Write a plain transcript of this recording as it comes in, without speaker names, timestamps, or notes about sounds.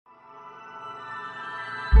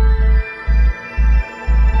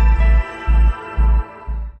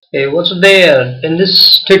Hey, what's there? In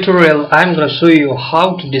this tutorial I'm going to show you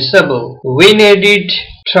how to disable WinEdt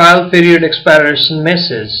trial period expiration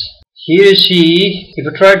message. Here you see, if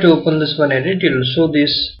you try to open this WinEdt, it will show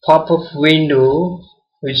this pop-up window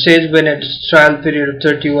which says WinEdt trial period of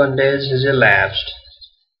 31 days has elapsed.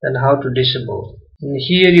 Then how to disable. And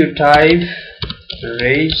here you type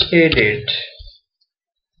regedit.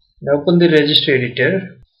 Now open the register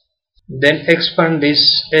editor. Then expand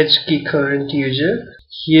this edge key current user.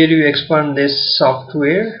 Here you expand this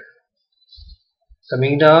software.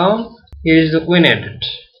 Coming down, here is the WinEdt.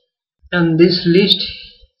 And this list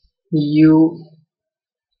you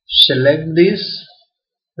select this,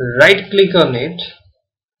 right click on it,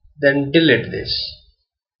 then delete this.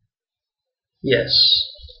 Yes.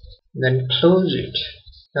 Then close it.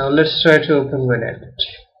 Now let's try to open WinEdt.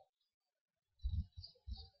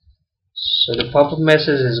 So the pop-up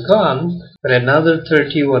message is gone for another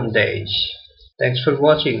 31 days. Thanks for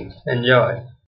watching. Enjoy.